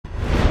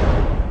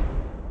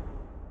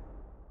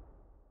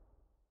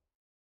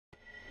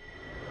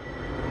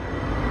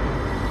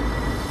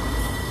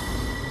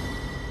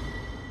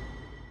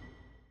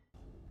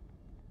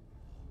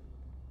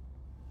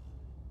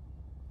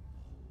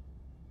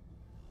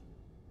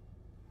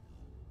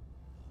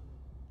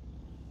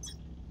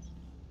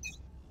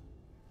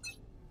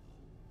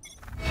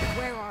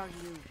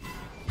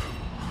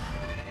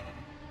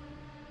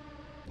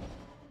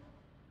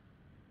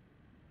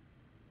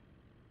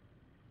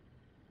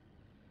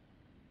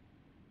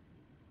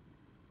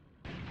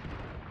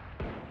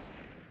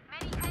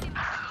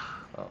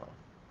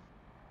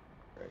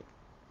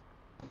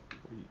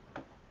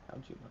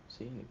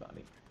see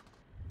anybody.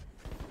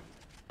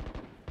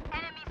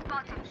 Enemy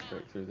spotted.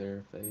 Straight through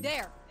there, fade.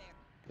 There.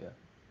 Yeah.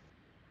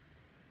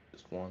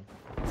 Just one.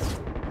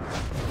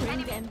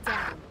 Bring them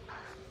down.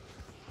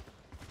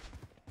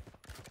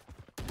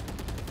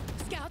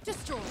 Scout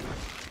destroyed.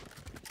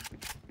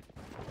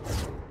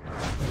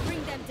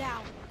 Bring them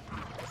down.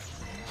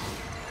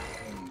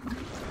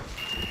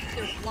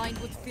 They're blind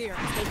with fear.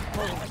 Take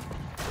hold.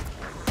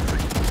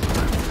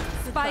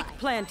 Spike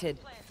planted.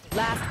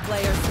 Last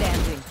player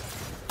standing.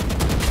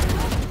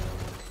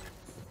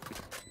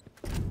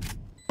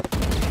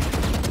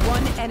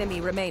 One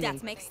enemy remaining.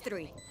 That makes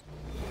 3.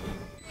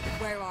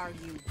 Where are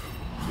you?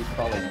 He's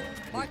probably.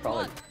 Mark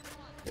one.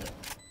 Yeah.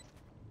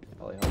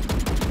 Probably home.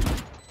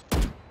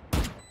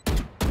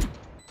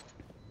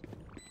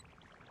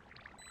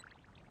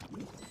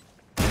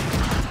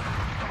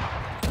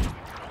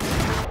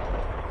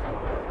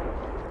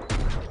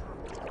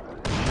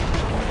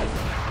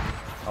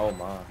 Oh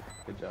my,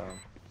 good job.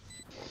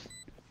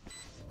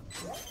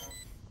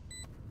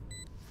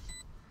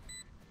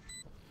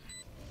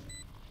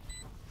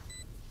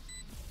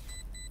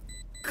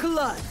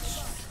 Clutch.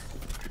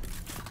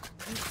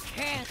 You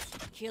can't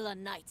kill a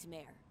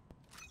nightmare.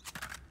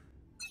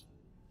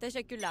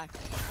 Teşekkürler.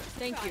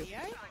 Thank you.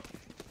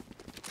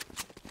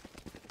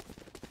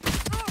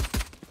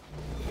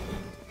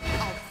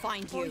 I'll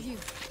find you.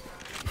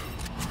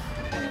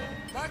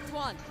 Marked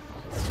 1.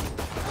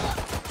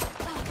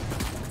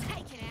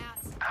 Take it out.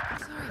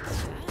 Sorry about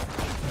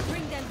that.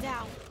 Bring them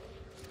down.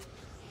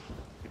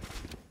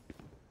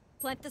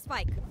 Plant the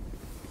spike.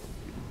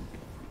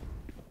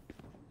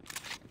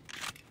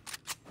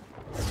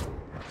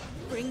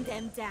 Bring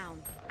them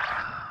down.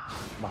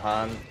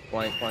 Behind,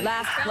 blank.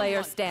 Last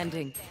player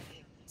standing.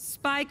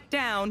 Spike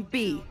down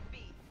B.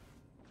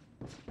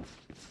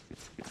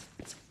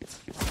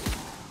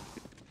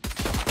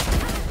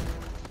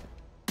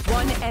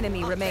 One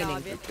enemy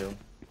remaining. Good kill.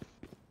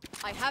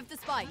 I have the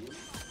spike.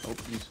 Oh,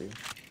 you see.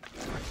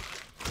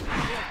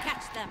 We'll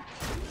catch them.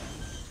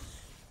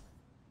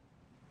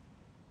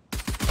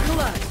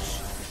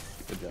 Clutch.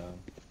 Good job.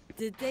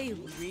 Did they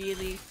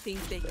really think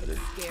they could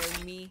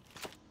scare me?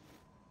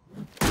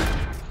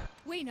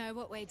 We know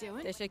what we're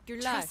doing.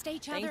 Teşekkürler. Trust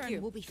each other Thank you.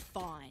 and we'll be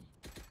fine.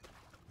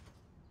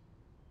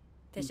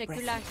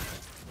 Teşekkürler.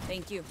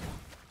 Thank you.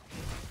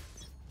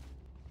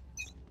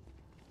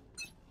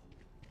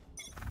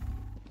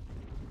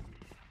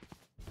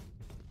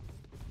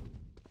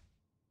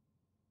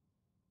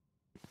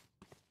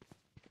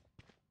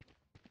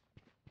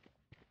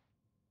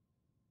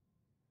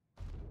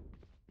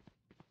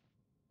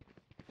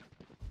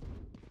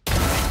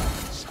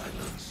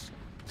 Silence.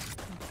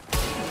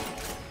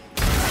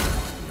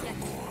 No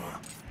more.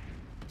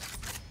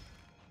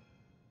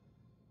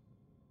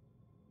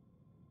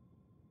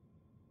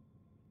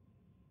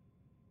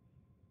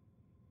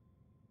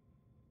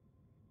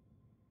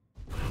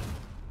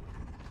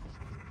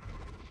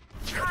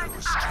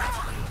 Shadows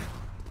traveling.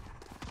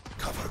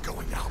 Cover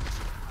going out.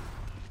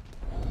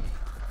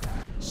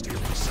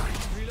 Stealing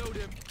sight. Reload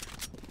him.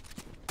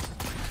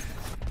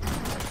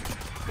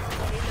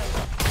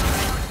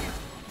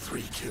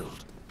 3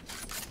 killed.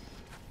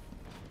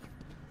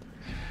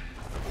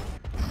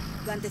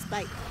 Plant the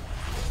spike.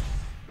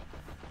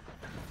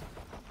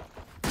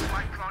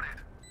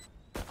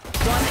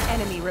 One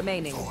enemy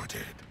remaining. 4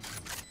 dead.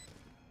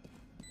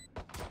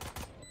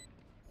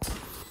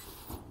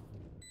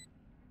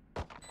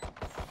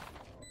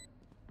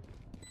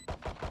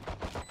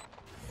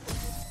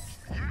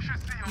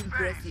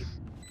 Impressive.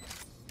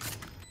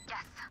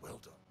 Well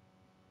done.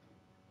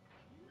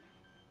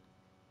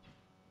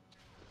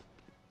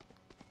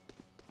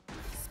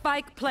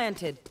 Spike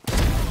planted.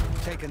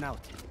 Taken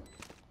out.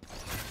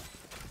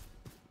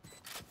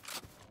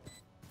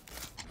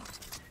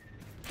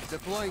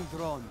 Deploying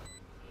drone.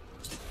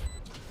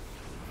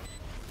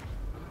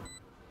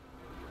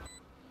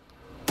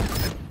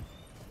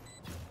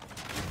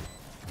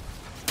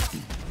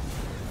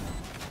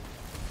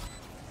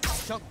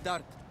 Shock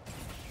dart.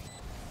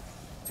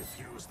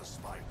 Defuse the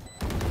spike.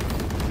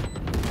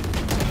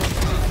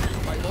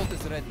 My ult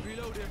is ready.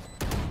 Reload him.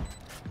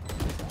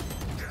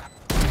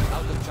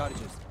 Out of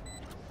charges.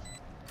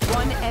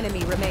 One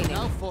enemy remaining.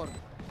 Now form.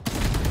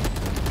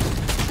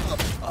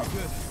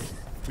 Good.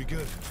 We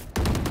good.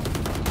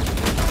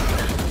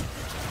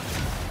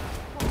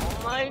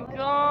 Oh my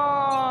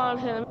god!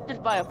 Hey, let me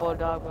just buy a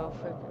bulldog real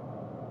quick.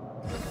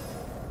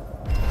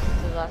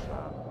 This is last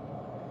round.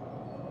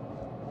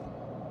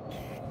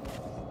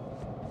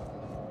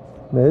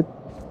 Mid.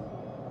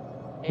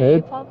 A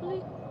Mid.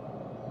 probably?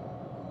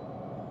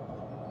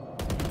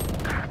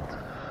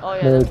 Oh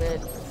yeah, Mid. that's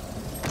mid.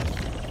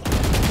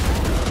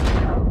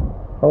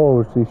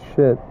 Oh,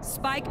 shit.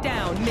 Spike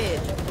down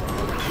mid.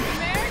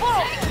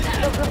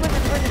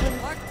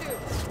 Mark 2.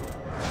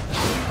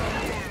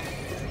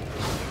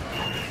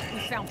 We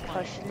found one.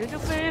 Hush,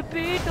 little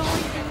baby,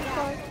 don't you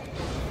cry.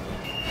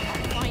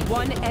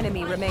 One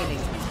enemy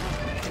remaining.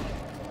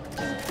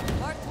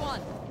 Mark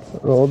 1.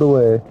 Rolled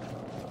away.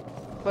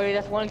 Buddy,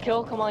 that's 1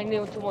 kill. Come on, you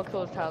need 2 more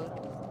kills, Tyler.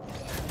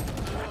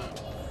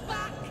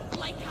 Back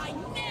like I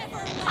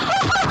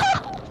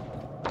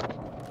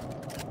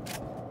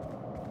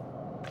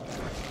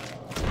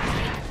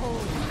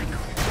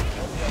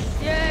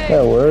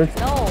That works.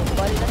 No,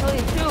 buddy, that's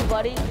only two,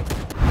 buddy.